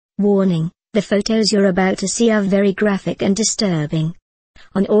Warning, the photos you're about to see are very graphic and disturbing.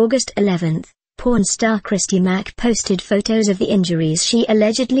 On August 11, porn star Christy Mack posted photos of the injuries she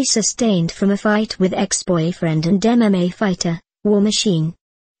allegedly sustained from a fight with ex-boyfriend and MMA fighter, War Machine.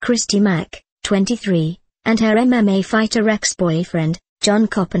 Christy Mack, 23, and her MMA fighter ex-boyfriend, John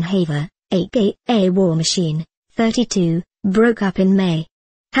Copenhaver, aka War Machine, 32, broke up in May.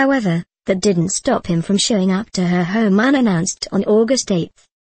 However, that didn't stop him from showing up to her home unannounced on August 8.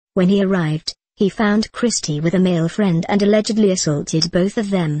 When he arrived, he found Christy with a male friend and allegedly assaulted both of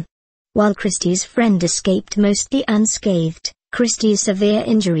them. While Christy's friend escaped mostly unscathed, Christy's severe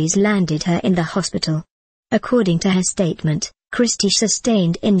injuries landed her in the hospital. According to her statement, Christy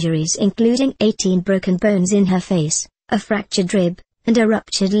sustained injuries including 18 broken bones in her face, a fractured rib, and a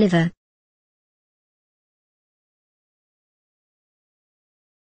ruptured liver.